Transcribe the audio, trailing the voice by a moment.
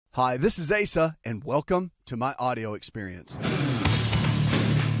Hi, this is Asa, and welcome to my audio experience.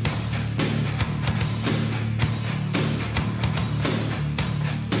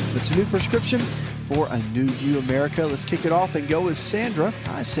 It's a new prescription for a new you, America. Let's kick it off and go with Sandra.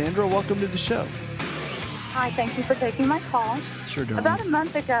 Hi, Sandra. Welcome to the show. Hi, thank you for taking my call. Sure, darling. About a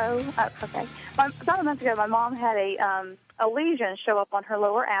month ago, my mom had a lesion show up on her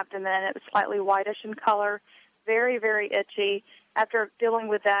lower abdomen. It was slightly whitish in color, very, very itchy. After dealing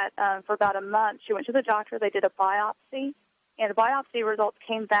with that for about a month, she went to the doctor. They did a biopsy, and the biopsy results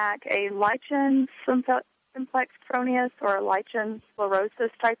came back a lichen simplex cronius or a lichen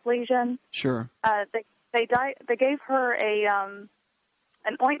sclerosis type lesion. Sure. They gave her an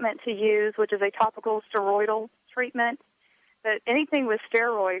ointment to use, which is a topical steroidal treatment. But anything with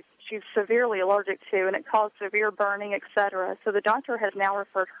steroids, she's severely allergic to, and it caused severe burning, etc. So the doctor has now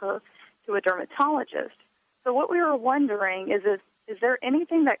referred her to a dermatologist. So what we were wondering is there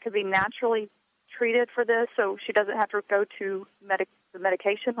anything that could be naturally treated for this so she doesn't have to go to the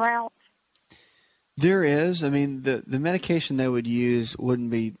medication route? There is. I mean, the medication they would use wouldn't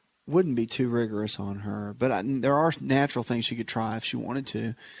be too rigorous on her, but there are natural things she could try if she wanted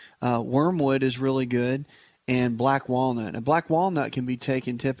to. Wormwood is really good, and black walnut. Now, black walnut can be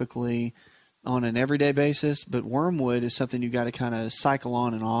taken typically on an everyday basis, but wormwood is something you got to kind of cycle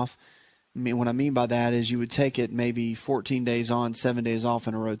on and off. I mean, what I mean by that is you would take it maybe 14 days on, 7 days off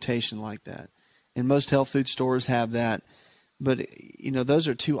in a rotation like that. And most health food stores have that. But, you know, those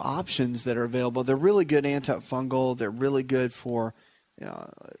are two options that are available. They're really good antifungal. They're really good for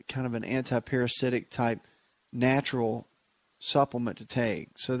kind of an anti-parasitic type natural supplement to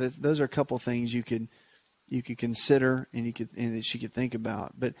take. So those are a couple of things you could consider and that she could think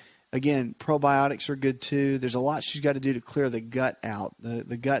about. But again, probiotics are good too. There's a lot she's got to do to clear the gut out.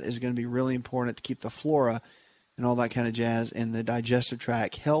 The gut is going to be really important to keep the flora and all that kind of jazz and the digestive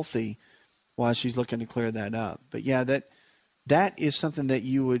tract healthy while she's looking to clear that up. But yeah, that is something that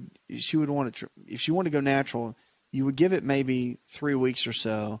she would want to, if she wanted to go natural, you would give it maybe 3 weeks or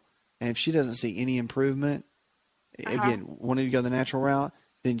so. And if she doesn't see any improvement, again, wanting to go the natural route,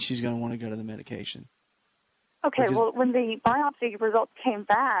 then she's going to want to go to the medication. Okay, well, when the biopsy results came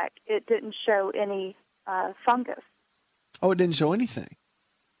back, it didn't show any fungus. Oh, it didn't show anything?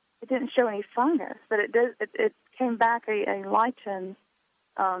 It didn't show any fungus, but it came back a lichen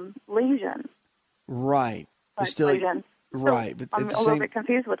lesion. Right. Lesion. Right. So but I'm a little bit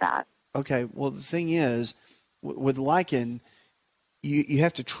confused with that. Okay, well, the thing is, with lichen, you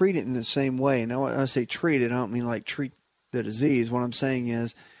have to treat it in the same way. Now, when I say treat it, I don't mean like treat the disease. What I'm saying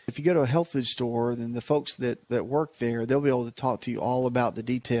is, if you go to a health food store, then the folks that work there, they'll be able to talk to you all about the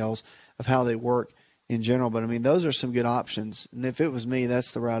details of how they work in general. But I mean, those are some good options. And if it was me,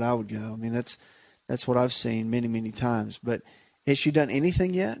 that's the route I would go. I mean, that's what I've seen many, many times. But has she done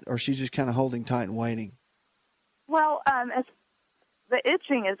anything yet, or is she just kind of holding tight and waiting? Well, the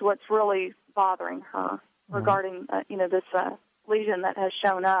itching is what's really bothering her regarding, this lesion that has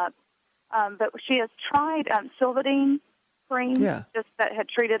shown up. But she has tried Silvadene cream, just that had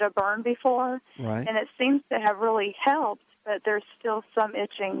treated a burn before, right? And it seems to have really helped, but there's still some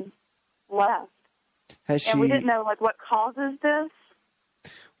itching left. And we didn't know what causes this.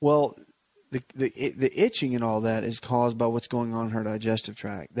 Well, the itching and all that is caused by what's going on in her digestive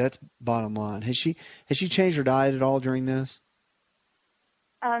tract. That's bottom line. Has she changed her diet at all during this?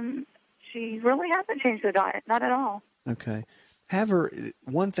 She really hasn't changed her diet, not at all. Okay.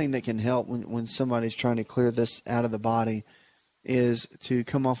 One thing that can help when somebody's trying to clear this out of the body is to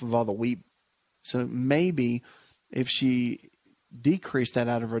come off of all the wheat. So maybe if she decreased that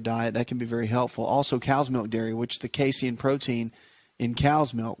out of her diet, that can be very helpful. Also, cow's milk dairy, which the casein protein in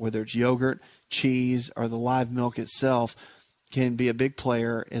cow's milk, whether it's yogurt, cheese, or the live milk itself, can be a big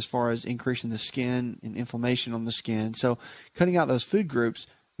player as far as increasing the skin and inflammation on the skin. So cutting out those food groups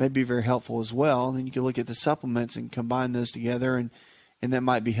may be very helpful as well. And then you can look at the supplements and combine those together, and that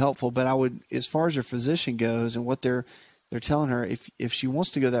might be helpful. But I would, as far as your physician goes and what they're telling her, if she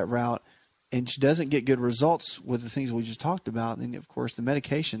wants to go that route and she doesn't get good results with the things we just talked about, then of course the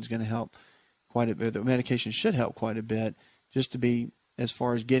medication is going to help quite a bit. The medication should help quite a bit just to be as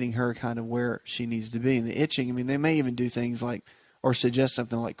far as getting her kind of where she needs to be. And the itching, I mean, they may even do things like, or suggest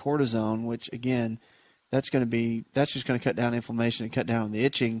something like cortisone, which again, that's just going to cut down inflammation and cut down on the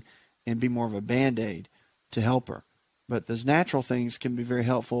itching and be more of a Band-Aid to help her. But those natural things can be very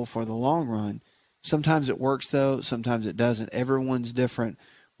helpful for the long run. Sometimes it works though, sometimes it doesn't. Everyone's different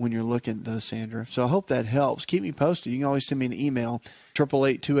when you're looking at those, Sandra. So I hope that helps. Keep me posted. You can always send me an email,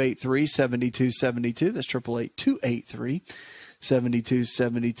 888-283-7272. That's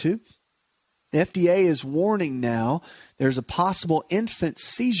 888-283-7272. The FDA is warning now there's a possible infant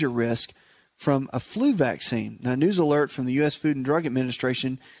seizure risk from a flu vaccine. Now, news alert from the U.S. Food and Drug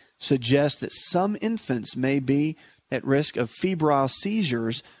Administration suggests that some infants may be at risk of febrile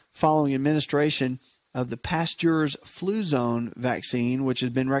seizures following administration of the Pasteur's Fluzone vaccine, which has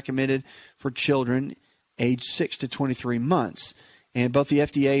been recommended for children aged 6 to 23 months. And both the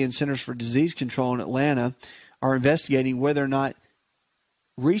FDA and Centers for Disease Control in Atlanta are investigating whether or not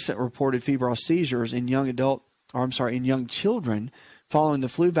recent reported febrile seizures in young children following the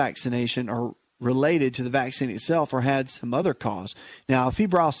flu vaccination are related to the vaccine itself or had some other cause. Now, a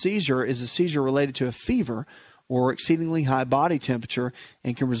febrile seizure is a seizure related to a fever or exceedingly high body temperature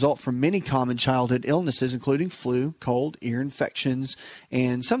and can result from many common childhood illnesses, including flu, cold, ear infections,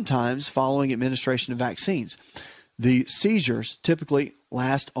 and sometimes following administration of vaccines. The seizures typically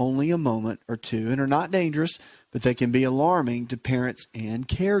last only a moment or two and are not dangerous, but they can be alarming to parents and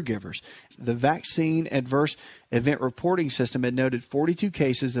caregivers. The Vaccine Adverse Event Reporting System had noted 42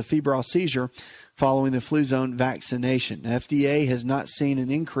 cases of febrile seizure following the Fluzone vaccination. FDA has not seen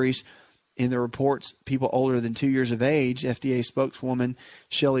an increase in the reports people older than 2 years of age. FDA spokeswoman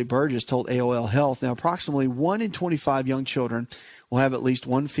Shelley Burgess told AOL Health. Now, approximately 1 in 25 young children will have at least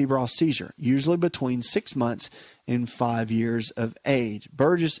one febrile seizure, usually between 6 months and 5 years of age.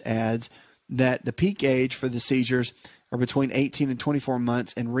 Burgess adds that the peak age for the seizures are between 18 and 24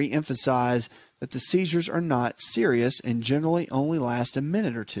 months and re-emphasize that the seizures are not serious and generally only last a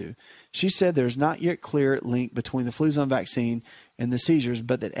minute or two. She said there's not yet clear link between the Fluzone vaccine and the seizures,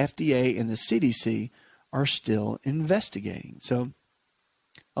 but that FDA and the CDC are still investigating. So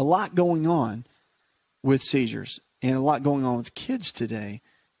a lot going on with seizures and a lot going on with kids today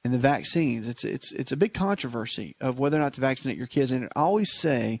and the vaccines. It's a big controversy of whether or not to vaccinate your kids. And I always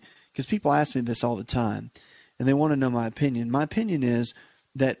say, because people ask me this all the time, and they want to know my opinion. My opinion is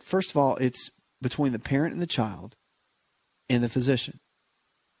that, first of all, it's between the parent and the child and the physician.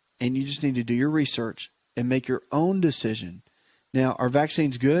 And you just need to do your research and make your own decision. Now, are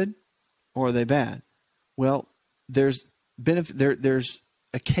vaccines good or are they bad? Well, there's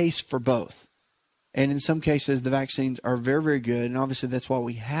a case for both. And in some cases, the vaccines are very, very good. And obviously, that's why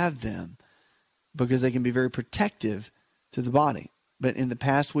we have them, because they can be very protective to the body. But in the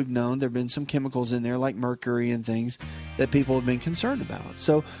past, we've known there have been some chemicals in there like mercury and things that people have been concerned about.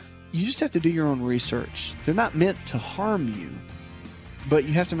 So you just have to do your own research. They're not meant to harm you, but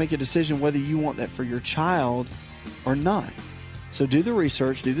you have to make a decision whether you want that for your child or not. So do the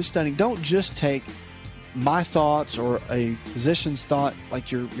research, do the studying. Don't just take my thoughts or a physician's thought,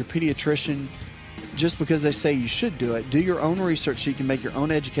 like your pediatrician, just because they say you should do it. Do your own research so you can make your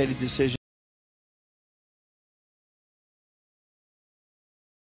own educated decision.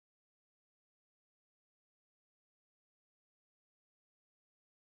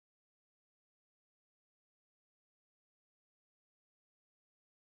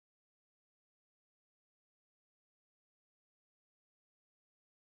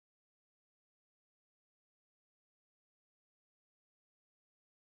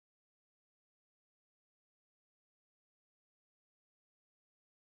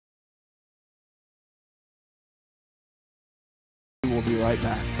 We'll be right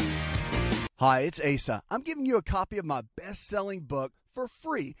back. Hi, it's Asa. I'm giving you a copy of my best-selling book for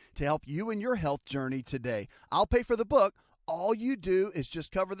free to help you in your health journey today. I'll pay for the book. All you do is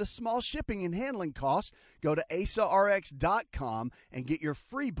just cover the small shipping and handling costs. Go to asarx.com and get your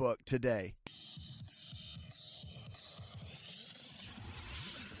free book today.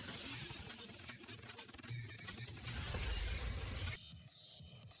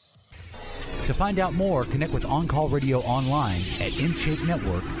 To find out more, connect with On Call Radio online at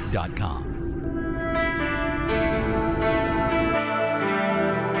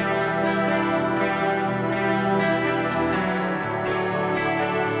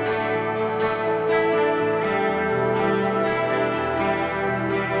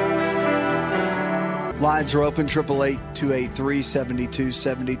Lines are open,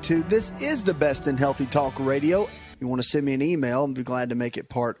 888-283-7272. This is the best in healthy talk radio. You want to send me an email, I'd be glad to make it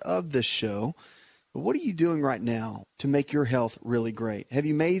part of the show. But what are you doing right now to make your health really great? Have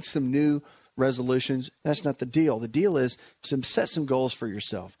you made some new resolutions? That's not the deal. The deal is to set some goals for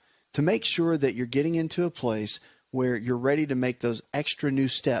yourself, to make sure that you're getting into a place where you're ready to make those extra new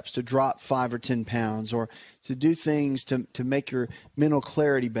steps, to drop 5 or 10 pounds, or to do things to make your mental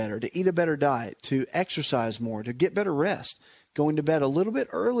clarity better, to eat a better diet, to exercise more, to get better rest, going to bed a little bit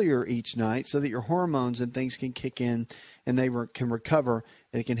earlier each night so that your hormones and things can kick in and they can recover,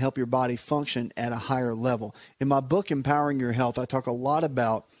 and it can help your body function at a higher level. In my book, Empowering Your Health, I talk a lot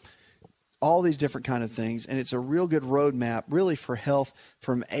about all these different kind of things, and it's a real good roadmap really for health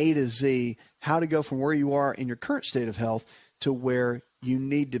from A to Z how to go from where you are in your current state of health to where you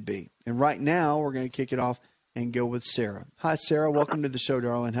need to be. And right now, we're going to kick it off and go with Sarah. Hi, Sarah. Welcome to the show,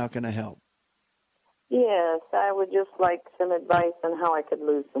 darling. How can I help? Yes, I would just like some advice on how I could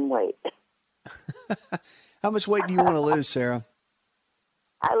lose some weight. How much weight do you want to lose, Sarah?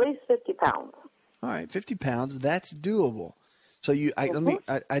 At least 50 pounds. All right, 50 pounds. That's doable. So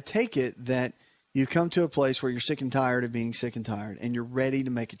I take it that you come to a place where you're sick and tired of being sick and tired, and you're ready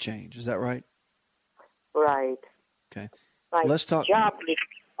to make a change. Is that right? Right. Okay. My Let's talk. job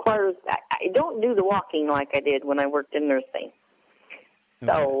requires, I don't do the walking like I did when I worked in nursing.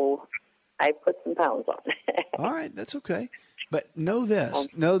 Okay. So I put some pounds on. All right, that's okay. But know this.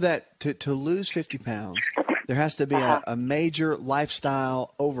 Know that to lose 50 pounds, there has to be a major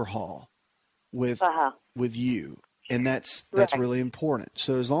lifestyle overhaul with you. And that's really important.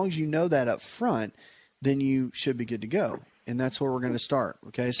 So as long as you know that up front, then you should be good to go. And that's where we're going to start.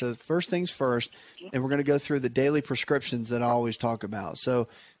 Okay. So first things first, and we're going to go through the daily prescriptions that I always talk about. So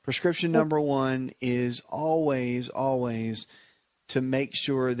prescription number one is always to make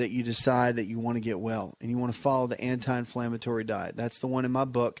sure that you decide that you want to get well and you want to follow the anti-inflammatory diet. That's the one in my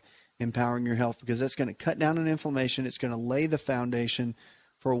book, Empowering Your Health, because that's going to cut down on inflammation. It's going to lay the foundation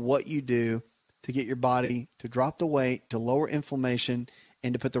for what you do to get your body to drop the weight, to lower inflammation,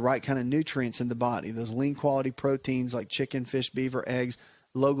 and to put the right kind of nutrients in the body. Those lean quality proteins like chicken, fish, beef, or eggs,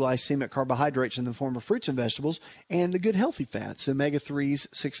 low glycemic carbohydrates in the form of fruits and vegetables, and the good healthy fats, omega-3s,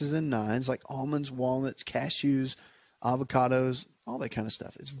 6s, and 9s like almonds, walnuts, cashews, avocados, all that kind of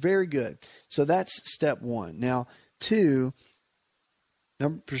stuff. It's very good. So that's step one. Now,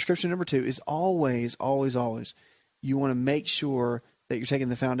 prescription number two is always, you want to make sure that you're taking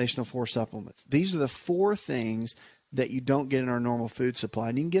the foundational 4 supplements. These are the 4 things that you don't get in our normal food supply.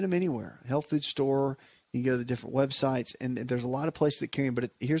 And you can get them anywhere. Health food store, you can go to the different websites, and there's a lot of places that carry them.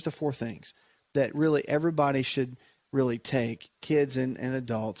 But here's the 4 things that really everybody should really take, kids and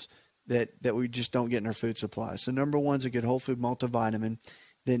adults, that we just don't get in our food supply. So number one is a good whole food multivitamin.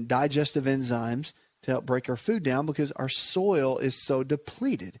 Then digestive enzymes to help break our food down because our soil is so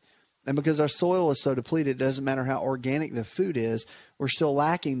depleted. And because our soil is so depleted, it doesn't matter how organic the food is, we're still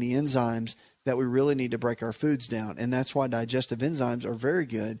lacking the enzymes that we really need to break our foods down. And that's why digestive enzymes are very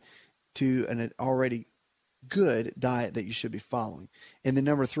good to an already good diet that you should be following. And then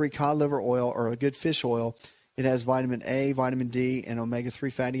number 3, cod liver oil or a good fish oil. It has vitamin A, vitamin D, and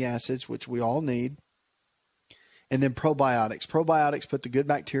omega-3 fatty acids, which we all need. And then probiotics. Probiotics put the good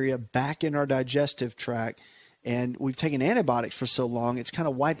bacteria back in our digestive tract. And we've taken antibiotics for so long, it's kind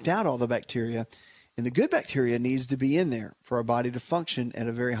of wiped out all the bacteria. And the good bacteria needs to be in there for our body to function at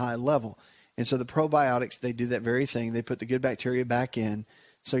a very high level. And so the probiotics, they do that very thing. They put the good bacteria back in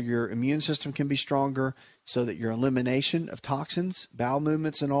so your immune system can be stronger, so that your elimination of toxins, bowel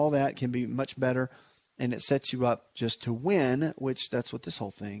movements, and all that can be much better. And it sets you up just to win, which that's what this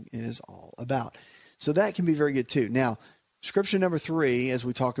whole thing is all about. So that can be very good too. Now, prescription number 3, as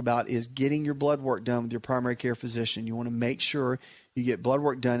we talk about, is getting your blood work done with your primary care physician. You want to make sure you get blood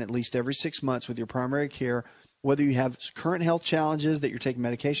work done at least every 6 months with your primary care, whether you have current health challenges that you're taking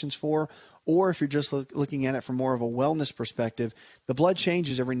medications for, or if you're just looking at it from more of a wellness perspective. The blood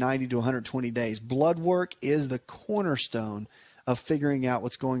changes every 90 to 120 days. Blood work is the cornerstone of figuring out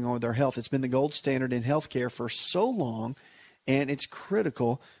what's going on with our health. It's been the gold standard in healthcare for so long, and it's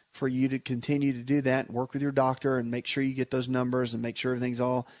critical for you to continue to do that and work with your doctor and make sure you get those numbers and make sure everything's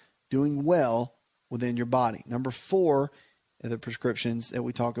all doing well within your body. Number 4 of the prescriptions that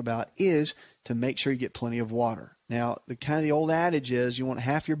we talk about is to make sure you get plenty of water. Now, the old adage is you want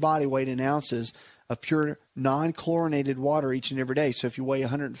half your body weight in ounces of pure non-chlorinated water each and every day. So if you weigh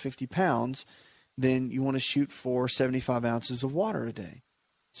 150 pounds, then you want to shoot for 75 ounces of water a day.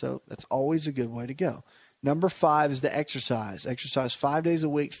 So that's always a good way to go. Number 5 is the exercise. Exercise 5 days a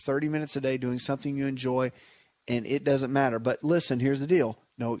week, 30 minutes a day, doing something you enjoy, and it doesn't matter. But listen, here's the deal.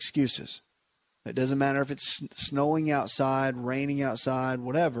 No excuses. It doesn't matter if it's snowing outside, raining outside,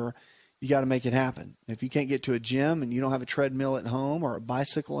 whatever. You got to make it happen. If you can't get to a gym and you don't have a treadmill at home or a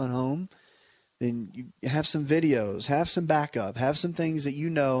bicycle at home, then you have some videos, have some backup, have some things that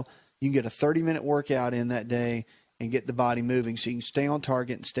you know you can get a 30-minute workout in that day and get the body moving so you can stay on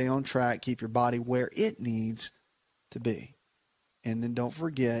target and stay on track, keep your body where it needs to be. And then don't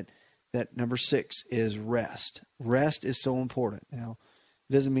forget that number 6 is rest. Rest is so important. Now,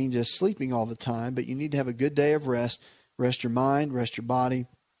 it doesn't mean just sleeping all the time, but you need to have a good day of rest. Rest your mind, rest your body.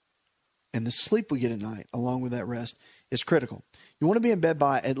 And the sleep we get at night, along with that rest, is critical. You want to be in bed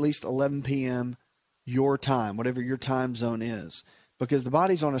by at least 11 p.m. your time, whatever your time zone is, because the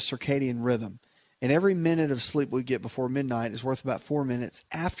body's on a circadian rhythm. And every minute of sleep we get before midnight is worth about 4 minutes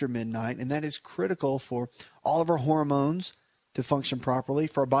after midnight. And that is critical for all of our hormones to function properly,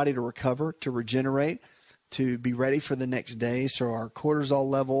 for our body to recover, to regenerate, to be ready for the next day. So our cortisol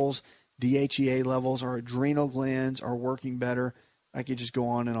levels, DHEA levels, our adrenal glands are working better. I could just go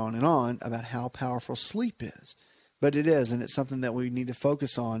on and on and on about how powerful sleep is. But it is, and it's something that we need to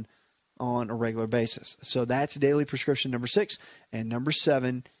focus on a regular basis. So that's daily prescription number 6. And number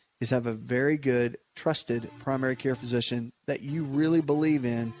 7 is have a very good, trusted primary care physician that you really believe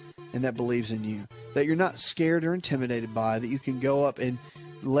in and that believes in you, that you're not scared or intimidated by, that you can go up and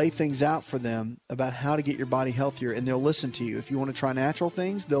lay things out for them about how to get your body healthier, and they'll listen to you. If you want to try natural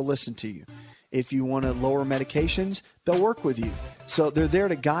things, they'll listen to you. If you want to lower medications, they'll work with you. So they're there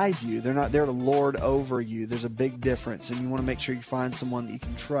to guide you. They're not there to lord over you. There's a big difference, and you want to make sure you find someone that you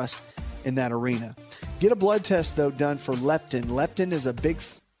can trust in that arena. Get a blood test, though, done for leptin. Leptin is a big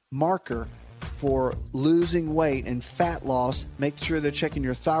marker for losing weight and fat loss. Make sure they're checking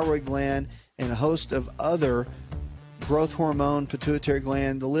your thyroid gland and a host of other growth hormone, pituitary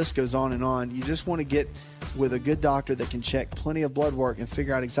gland, the list goes on and on. You just want to get with a good doctor that can check plenty of blood work and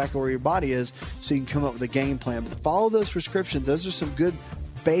figure out exactly where your body is so you can come up with a game plan. But follow those prescriptions. Those are some good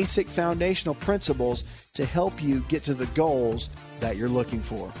basic foundational principles to help you get to the goals that you're looking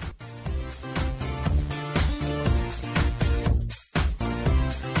for.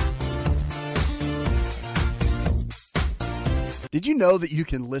 Did you know that you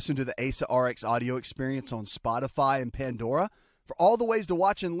can listen to the ASA RX audio experience on Spotify and Pandora? For all the ways to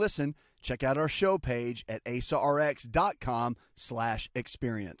watch and listen, check out our show page at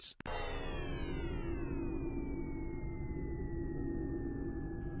asarx.com/experience.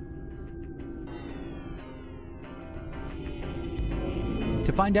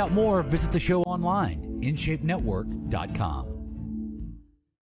 To find out more, visit the show online, InShapeNetwork.com.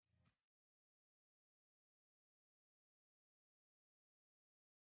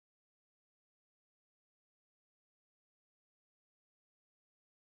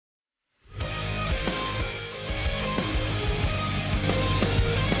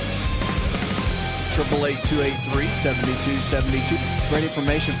 Triple 8-283-7272. Great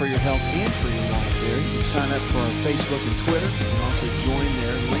information for your health and for your life there. You can sign up for our Facebook and Twitter. You can also join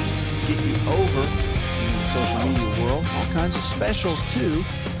there. Links to get you over in the social media world. All kinds of specials, too.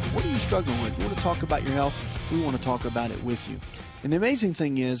 What are you struggling with? You want to talk about your health? We want to talk about it with you. And the amazing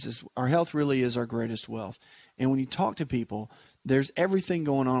thing is our health really is our greatest wealth. And when you talk to people, there's everything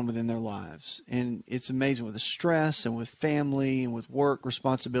going on within their lives. And it's amazing with the stress and with family and with work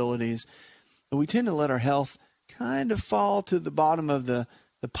responsibilities. But we tend to let our health kind of fall to the bottom of the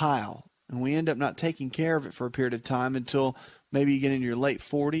pile. And we end up not taking care of it for a period of time until maybe you get into your late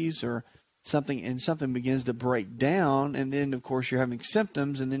 40s or something, and something begins to break down. And then, of course, you're having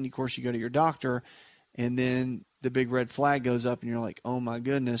symptoms. And then, of course, you go to your doctor. And then the big red flag goes up and you're like, oh, my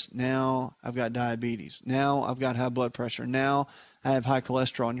goodness, now I've got diabetes. Now I've got high blood pressure. Now I have high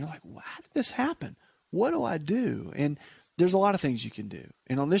cholesterol. And you're like, well, how did this happen? What do I do? And there's a lot of things you can do.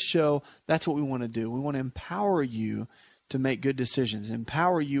 And on this show, that's what we want to do. We want to empower you to make good decisions,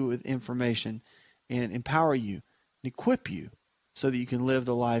 empower you with information, and empower you and equip you so that you can live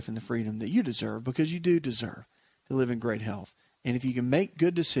the life and the freedom that you deserve, because you do deserve to live in great health. And if you can make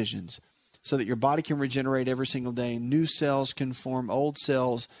good decisions so that your body can regenerate every single day, new cells can form, old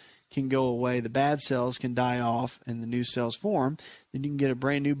cells can go away, the bad cells can die off, and the new cells form, then you can get a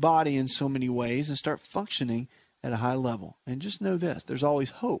brand new body in so many ways and start functioning at a high level. And just know this, there's always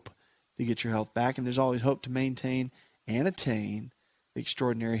hope to get your health back, and there's always hope to maintain and attain the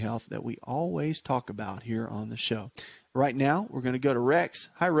extraordinary health that we always talk about here on the show. Right now, we're going to go to Rex.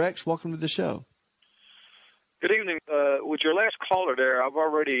 Hi, Rex. Welcome to the show. Good evening. With your last caller there, I've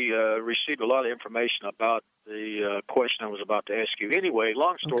already received a lot of information about the question I was about to ask you. Anyway,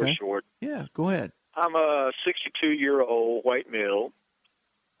 long story short. Yeah, go ahead. I'm a 62-year-old white male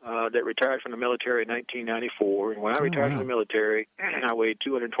that retired from the military in 1994. And when I retired from the military, I weighed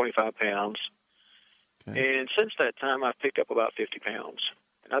 225 pounds. Okay. And since that time, I've picked up about 50 pounds.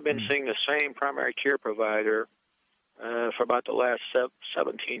 And I've been seeing the same primary care provider for about the last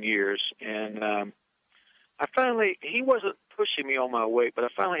 17 years. And he wasn't pushing me on my weight, but I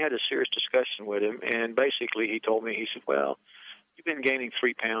finally had a serious discussion with him. And basically, he told me, he said, well, you've been gaining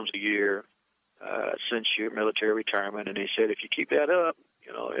 3 pounds a year since your military retirement. And he said, if you keep that up,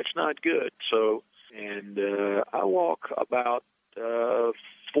 you know, it's not good. So, and I walk about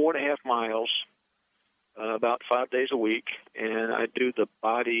 4.5 miles, about 5 days a week, and I do the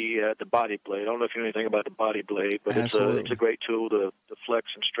body blade. I don't know if you know anything about the body blade, but it's a great tool to flex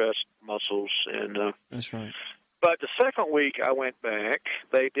and stress muscles. And that's right. But the second week I went back,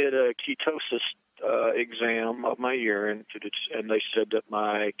 they did a ketosis exam of my urine, and they said that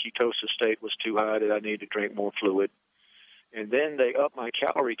my ketosis state was too high, that I needed to drink more fluid. And then they upped my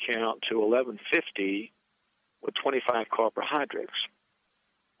calorie count to 1150 with 25 carbohydrates.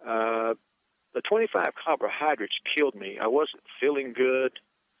 The 25 carbohydrates killed me. I wasn't feeling good.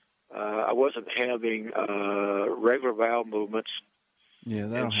 I wasn't having regular bowel movements. Yeah,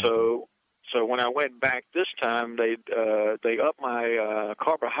 that'll happen. So when I went back this time, they upped my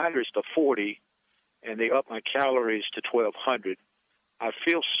carbohydrates to 40, and they upped my calories to 1,200. I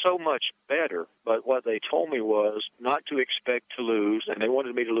feel so much better, but what they told me was not to expect to lose, and they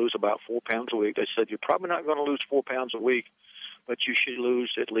wanted me to lose about 4 pounds a week. They said, you're probably not going to lose 4 pounds a week, but you should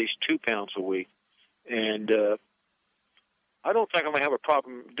lose at least 2 pounds a week. And I don't think I'm going to have a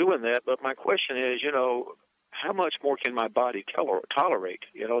problem doing that, but my question is, how much more can my body tolerate?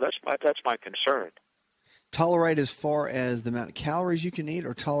 That's my concern. Tolerate as far as the amount of calories you can eat,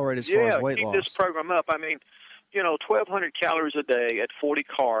 or tolerate as far as weight loss? Yeah, keep this program up. I mean, 1,200 calories a day at 40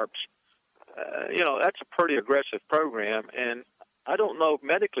 carbs, that's a pretty aggressive program. And I don't know,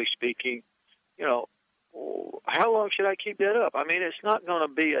 medically speaking, how long should I keep that up? I mean, it's not going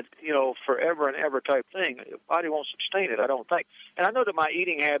to be a, forever and ever type thing. The body won't sustain it, I don't think. And I know that my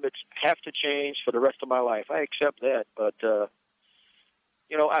eating habits have to change for the rest of my life. I accept that. But,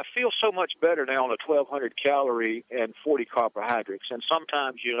 I feel so much better now on a 1,200 calorie and 40 carbohydrates. And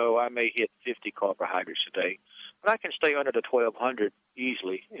sometimes, I may hit 50 carbohydrates a day. But I can stay under the 1,200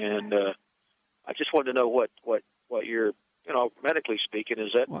 easily. And I just wanted to know what you're, medically speaking,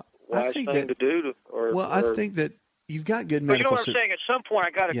 is that wise thing to do? I think that you've got good medical. But you know what I'm saying? At some point,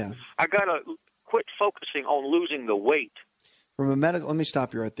 I gotta quit focusing on losing the weight. From a medical, let me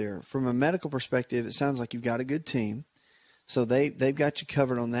stop you right there. From a medical perspective, it sounds like you've got a good team, so they've got you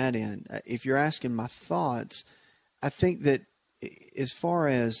covered on that end. If you're asking my thoughts, I think that as far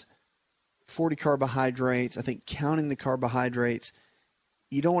as 40 carbohydrates, I think counting the carbohydrates,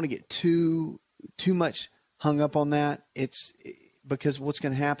 you don't want to get too much hung up on that. It's because what's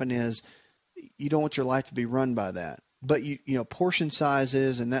going to happen is you don't want your life to be run by that. But portion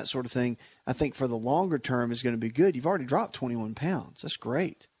sizes and that sort of thing, I think for the longer term is going to be good. You've already dropped 21 pounds. That's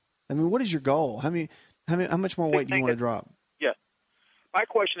great. I mean, what is your goal? How much more weight do you want to drop? Yeah. My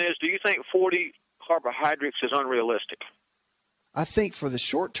question is, do you think 40 carbohydrates is unrealistic? I think for the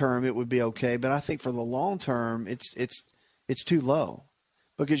short term it would be okay, but I think for the long term it's too low,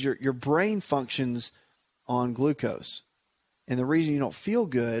 because your brain functions on glucose, and the reason you don't feel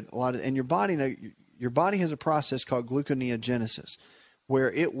good and your body has a process called gluconeogenesis,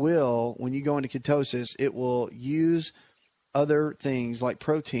 where it will, when you go into ketosis, it will use other things like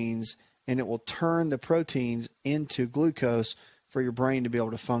proteins, and it will turn the proteins into glucose for your brain to be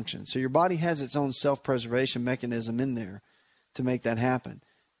able to function. So your body has its own self-preservation mechanism in there to make that happen.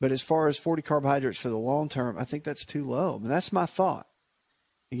 But as far as 40 carbohydrates for the long term, I think that's too low. I mean, that's my thought.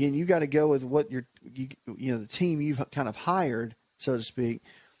 Again, you got to go with what the team you've kind of hired, so to speak,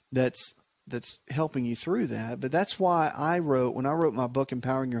 that's helping you through that. But that's why when I wrote my book,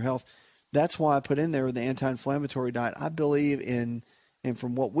 Empowering Your Health, that's why I put in there the anti-inflammatory diet. I believe in, and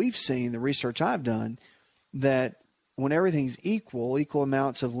from what we've seen, the research I've done, that when everything's equal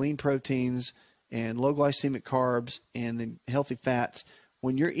amounts of lean proteins and low glycemic carbs and the healthy fats,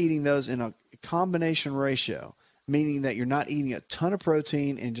 when you're eating those in a combination ratio, meaning that you're not eating a ton of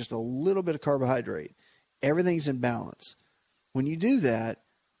protein and just a little bit of carbohydrate, everything's in balance. When you do that,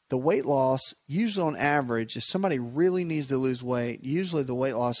 the weight loss, usually on average, if somebody really needs to lose weight, usually the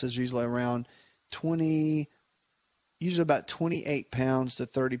weight loss is usually around usually about 28 pounds to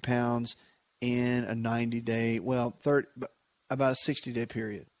 30 pounds in a 90-day, about a 60-day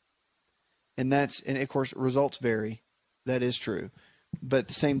period. And of course, results vary. That is true. But at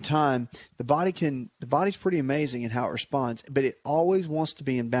the same time, the body's pretty amazing in how it responds, but it always wants to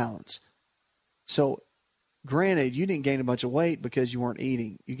be in balance. So granted, you didn't gain a bunch of weight because you weren't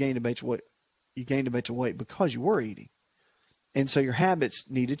eating. You gained a bunch of weight. You gained a bunch of weight because you were eating. And so your habits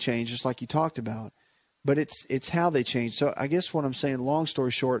need to change, just like you talked about. But it's how they change. So I guess what I'm saying, long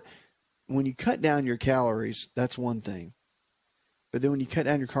story short, when you cut down your calories, that's one thing. But then when you cut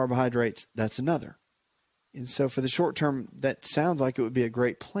down your carbohydrates, that's another. And so for the short term, that sounds like it would be a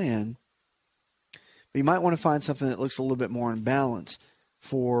great plan. But you might want to find something that looks a little bit more in balance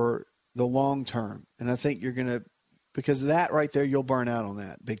for the long term. And I think you're going to, because of that right there, you'll burn out on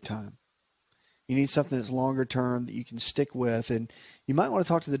that big time. You need something that's longer term that you can stick with. And you might want to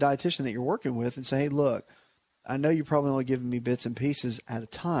talk to the dietitian that you're working with and say, hey, look, I know you're probably only giving me bits and pieces at a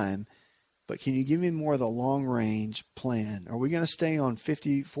time, but can you give me more of the long range plan? Are we going to stay on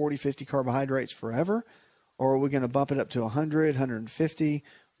 50 carbohydrates forever? Or are we going to bump it up to 100, 150?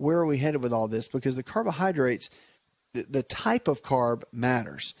 where are we headed with all this? Because the carbohydrates, the type of carb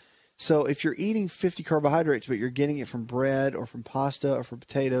matters. So if you're eating 50 carbohydrates, but you're getting it from bread or from pasta or from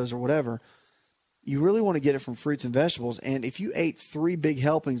potatoes or whatever, you really want to get it from fruits and vegetables. And if you ate 3 big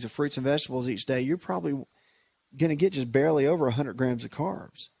helpings of fruits and vegetables each day, you're probably going to get just barely over 100 grams of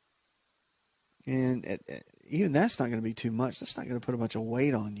carbs. And even that's not going to be too much. That's not going to put a bunch of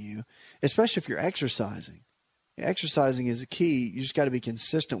weight on you, especially if you're exercising. Exercising is the key. You just got to be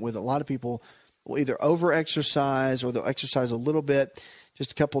consistent with it. A lot of people will either over-exercise or they'll exercise a little bit,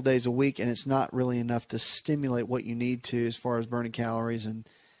 just a couple of days a week, and it's not really enough to stimulate what you need to as far as burning calories and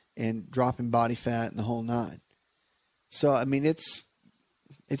dropping body fat and the whole nine. So, I mean, it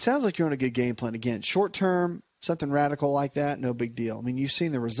sounds like you're on a good game plan. Again, short-term, something radical like that, no big deal. I mean, you've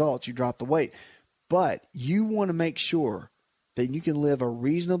seen the results. You dropped the weight. But you want to make sure that you can live a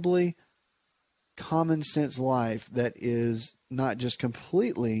reasonably common sense life that is not just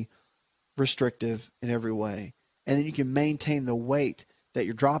completely restrictive in every way. And then you can maintain the weight that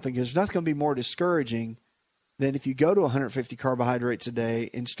you're dropping. Because there's nothing going to be more discouraging than if you go to 150 carbohydrates a day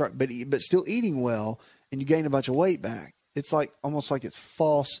and start, but still eating well, and you gain a bunch of weight back. It's like almost like it's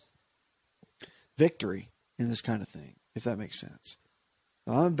false victory in this kind of thing, if that makes sense.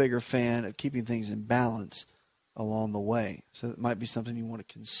 Now, I'm a bigger fan of keeping things in balance along the way. So it might be something you want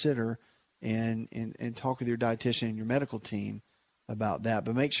to consider and talk with your dietitian and your medical team about that.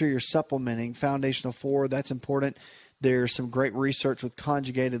 But make sure you're supplementing Foundational 4. That's important. There's some great research with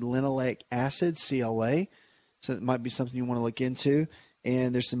conjugated linoleic acid, CLA. So it might be something you want to look into.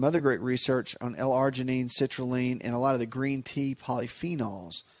 And there's some other great research on L-arginine, citrulline, and a lot of the green tea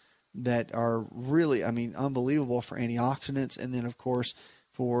polyphenols that are really, I mean, unbelievable for antioxidants. And then, of course,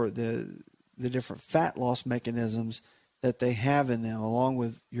 for the different fat loss mechanisms that they have in them, along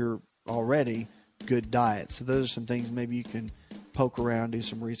with your already good diet. So those are some things maybe you can poke around, do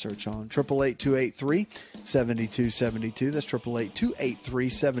some research on. 888-283-7272. That's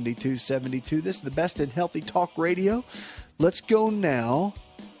 888-283-7272. This is the best in healthy talk radio. Let's go now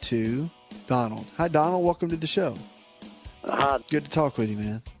to Donald. Hi, Donald. Welcome to the show. Hi. Good to talk with you,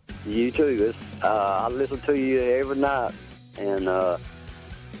 man. You too. I listen to you every night, and I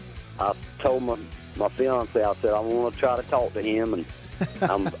told my fiance, I said I want to try to talk to him, and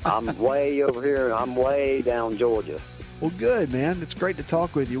I'm way over here. I'm way down Georgia. Well, good, man. It's great to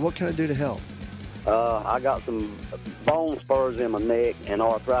talk with you. What can I do to help? I got some Bonespurs in my neck and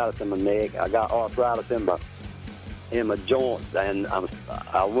arthritis in my neck. I got arthritis in my joints, and I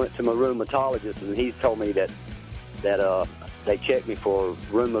went to my rheumatologist, and he told me that they checked me for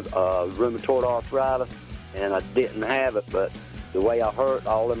rheumatoid arthritis, and I didn't have it, but the way I hurt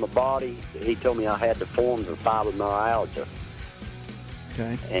all in my body, he told me I had the forms of fibromyalgia.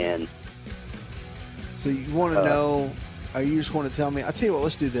 Okay. And so you want to know, or you just want to tell me? I'll tell you what,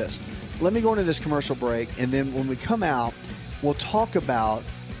 let's do this. Let me go into this commercial break, and then when we come out, we'll talk about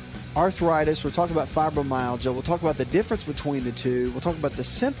arthritis, we'll talk about fibromyalgia, we'll talk about the difference between the two, we'll talk about the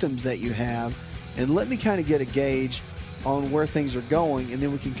symptoms that you have, and let me kind of get a gauge on where things are going, and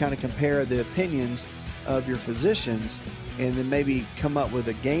then we can kind of compare the opinions of your physicians and then maybe come up with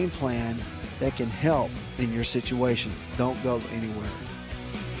a game plan that can help in your situation. Don't go anywhere.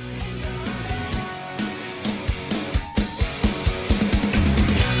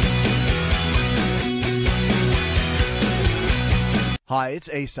 Hi, it's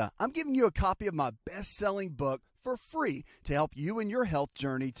Asa. I'm giving you a copy of my best-selling book for free to help you in your health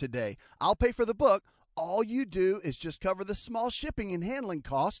journey today. I'll pay for the book. All you do is just cover the small shipping and handling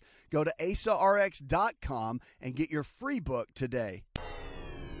costs. Go to asarx.com and get your free book today.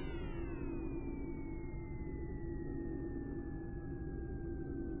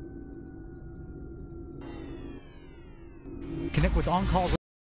 Connect with On-Call.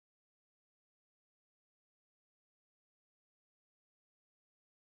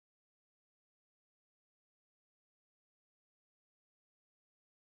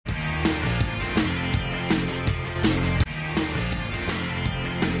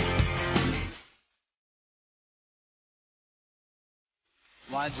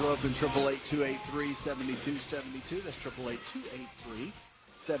 Lines are open, 888-283-7272. That's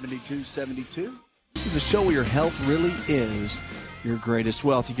 888-283-7272. This is the show where your health really is your greatest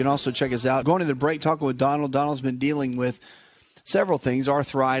wealth. You can also check us out. Going to the break, talking with Donald. Donald's been dealing with several things,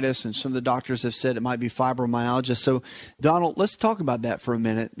 arthritis, and some of the doctors have said it might be fibromyalgia. So, Donald, let's talk about that for a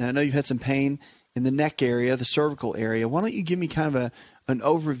minute. Now, I know you've had some pain in the neck area, the cervical area. Why don't you give me kind of an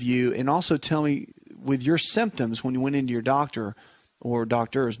overview, and also tell me with your symptoms when you went into your doctor or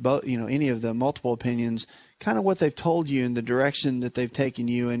doctors, both, any of the multiple opinions, kind of what they've told you and the direction that they've taken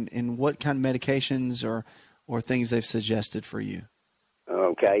you, and what kind of medications or things they've suggested for you.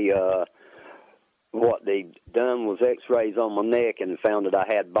 Okay, what they done was X-rays on my neck and found that I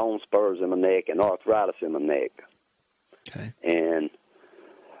had bone spurs in my neck and arthritis in my neck. Okay. And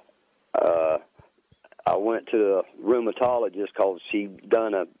I went to a rheumatologist because she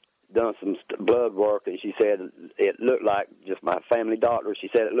done some blood work, and she said it looked like, just my family doctor, she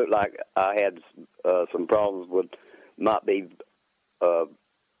said it looked like I had some problems with, might be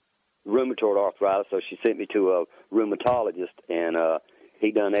rheumatoid arthritis, so she sent me to a rheumatologist, and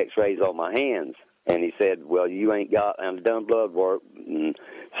he done X-rays on my hands, and he said, well, you ain't got, and I done blood work, and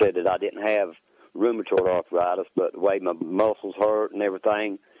said that I didn't have rheumatoid arthritis, but the way my muscles hurt and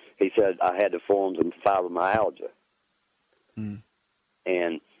everything, he said I had the forms of fibromyalgia. Mm.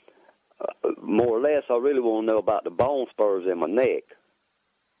 And more or less, I really want to know about the bone spurs in my neck.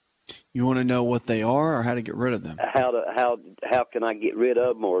 You want to know what they are or how to get rid of them? How can I get rid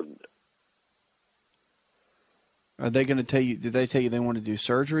of them? Or are they going to tell you? Did they tell you they want to do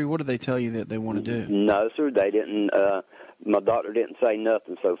surgery? What did they tell you that they want to do? No, sir, they didn't. My doctor didn't say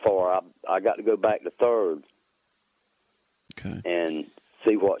nothing so far. I got to go back to third. Okay. And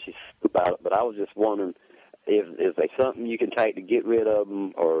see what she said about it. But I was just wondering, is there something you can take to get rid of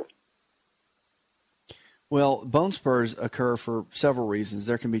them, or? Well, bone spurs occur for several reasons.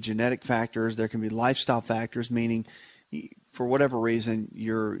 There can be genetic factors. There can be lifestyle factors, meaning for whatever reason,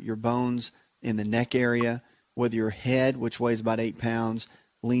 your bones in the neck area, whether your head, which weighs about 8 pounds,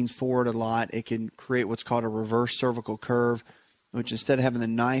 leans forward a lot, it can create what's called a reverse cervical curve, which instead of having the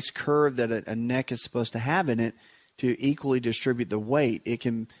nice curve that a neck is supposed to have in it to equally distribute the weight, it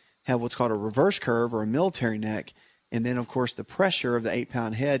can have what's called a reverse curve or a military neck. And then, of course, the pressure of the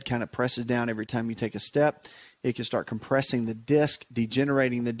 8-pound head kind of presses down every time you take a step. It can start compressing the disc,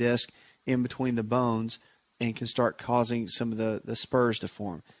 degenerating the disc in between the bones, and can start causing some of the spurs to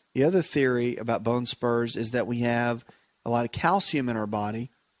form. The other theory about bone spurs is that we have a lot of calcium in our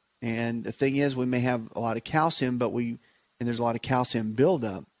body. And the thing is, we may have a lot of calcium, and there's a lot of calcium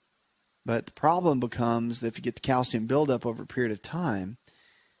buildup. But the problem becomes that if you get the calcium buildup over a period of time,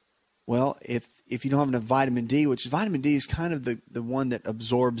 well, if you don't have enough vitamin D, which vitamin D is kind of the one that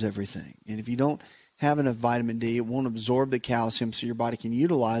absorbs everything. And if you don't have enough vitamin D, it won't absorb the calcium so your body can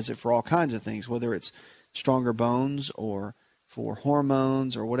utilize it for all kinds of things, whether it's stronger bones or for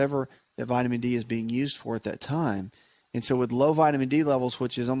hormones or whatever that vitamin D is being used for at that time. And so with low vitamin D levels,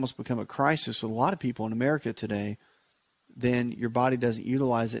 which has almost become a crisis with a lot of people in America today, then your body doesn't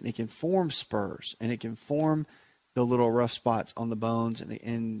utilize it, and it can form spurs, and it can form the little rough spots on the bones.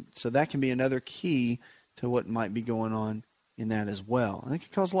 And so that can be another key to what might be going on in that as well. And it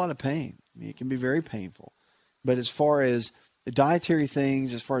can cause a lot of pain. I mean, it can be very painful. But as far as the dietary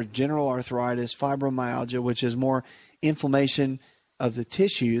things, as far as general arthritis, fibromyalgia, which is more inflammation of the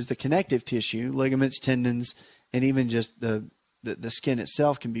tissues, the connective tissue, ligaments, tendons, and even just the skin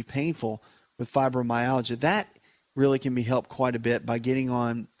itself can be painful with fibromyalgia. That really can be helped quite a bit by getting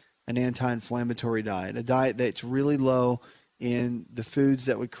on an anti-inflammatory diet, a diet that's really low in the foods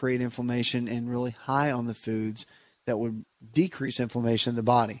that would create inflammation and really high on the foods that would decrease inflammation in the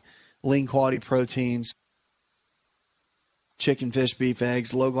body. Lean quality proteins, chicken, fish, beef,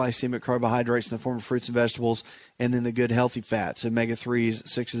 eggs, low glycemic carbohydrates in the form of fruits and vegetables, and then the good healthy fats, omega-3s,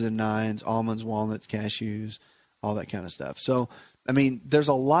 6s and 9s, almonds, walnuts, cashews, all that kind of stuff. So, I mean, there's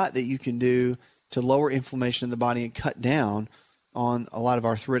a lot that you can do to lower inflammation in the body and cut down on a lot of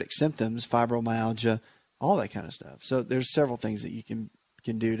arthritic symptoms, fibromyalgia, all that kind of stuff. So there's several things that you can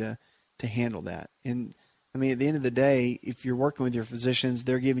do to handle that. And I mean, at the end of the day, if you're working with your physicians,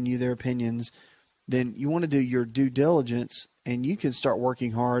 they're giving you their opinions, then you want to do your due diligence, and you can start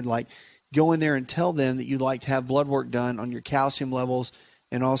working hard, like go in there and tell them that you'd like to have blood work done on your calcium levels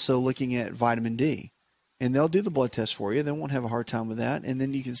and also looking at vitamin D. And they'll do the blood test for you. They won't have a hard time with that. And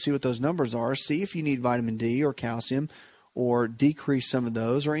then you can see what those numbers are, see if you need vitamin D or calcium, or decrease some of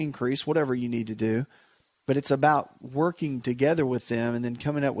those or increase, whatever you need to do. But it's about working together with them and then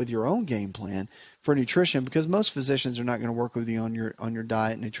coming up with your own game plan for nutrition, because most physicians are not going to work with you on your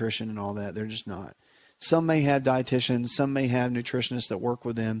diet, nutrition, and all that. They're just not. Some may have dietitians, some may have nutritionists that work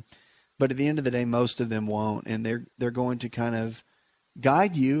with them, but at the end of the day, most of them won't. And they're going to kind of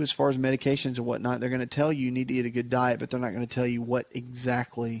guide you as far as medications and whatnot. They're going to tell you need to eat a good diet, but they're not going to tell you what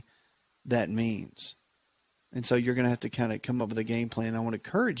exactly that means. And so you're going to have to kind of come up with a game plan. I want to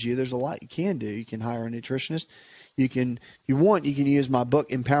encourage you. There's a lot you can do. You can hire a nutritionist. You can, if you want, you can use my book,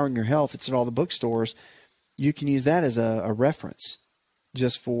 Empowering Your Health. It's at all the bookstores. You can use that as a reference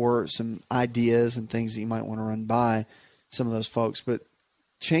just for some ideas and things that you might want to run by some of those folks. But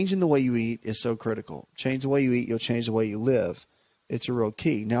changing the way you eat is so critical. Change the way you eat, you'll change the way you live. It's a real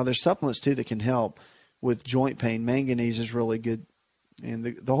key. Now, there's supplements, too, that can help with joint pain. Manganese is really good And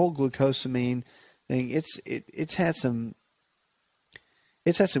the whole glucosamine thing, it's had some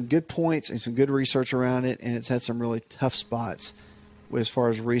good points and some good research around it, and it's had some really tough spots as far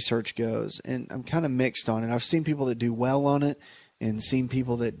as research goes. And I'm kind of mixed on it. I've seen people that do well on it and seen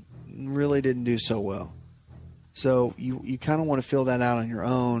people that really didn't do so well. So you kind of want to fill that out on your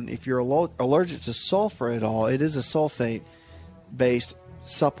own. If you're allergic to sulfur at all, it is a sulfate-based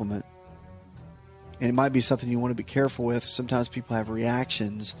supplement. And it might be something you want to be careful with. Sometimes people have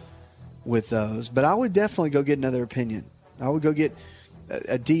reactions with those. But I would definitely go get another opinion. I would go get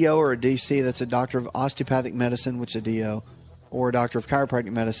a DO or a DC, that's a doctor of osteopathic medicine, which is a DO, or a doctor of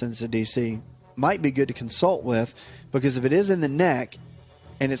chiropractic medicine, it's a DC. Might be good to consult with, because if it is in the neck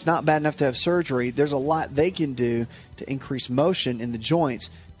and it's not bad enough to have surgery, there's a lot they can do to increase motion in the joints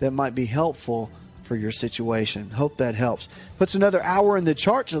that might be helpful for your situation. Hope that helps. Puts another hour in the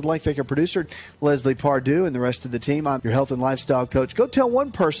charts. I'd like to thank our producer, Leslie Pardue, and the rest of the team. I'm your health and lifestyle coach. Go tell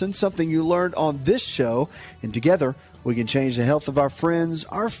one person something you learned on this show, and together we can change the health of our friends,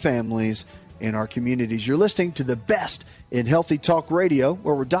 our families, and our communities. You're listening to the best in Healthy Talk Radio,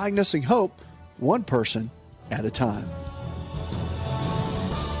 where we're diagnosing hope one person at a time.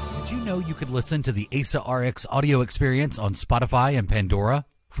 Did you know you could listen to the ASA RX audio experience on Spotify and Pandora?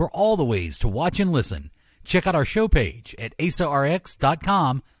 For all the ways to watch and listen, check out our show page at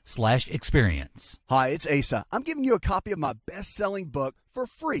asarx.com/experience. Hi, it's Asa. I'm giving you a copy of my best-selling book for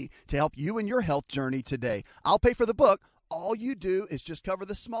free to help you in your health journey today. I'll pay for the book. All you do is just cover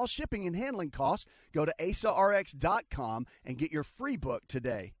the small shipping and handling costs. Go to asarx.com and get your free book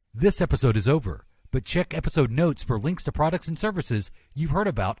today. This episode is over, but check episode notes for links to products and services you've heard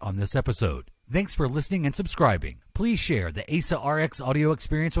about on this episode. Thanks for listening and subscribing. Please share the ASA RX audio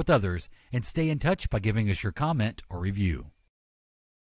experience with others and stay in touch by giving us your comment or review.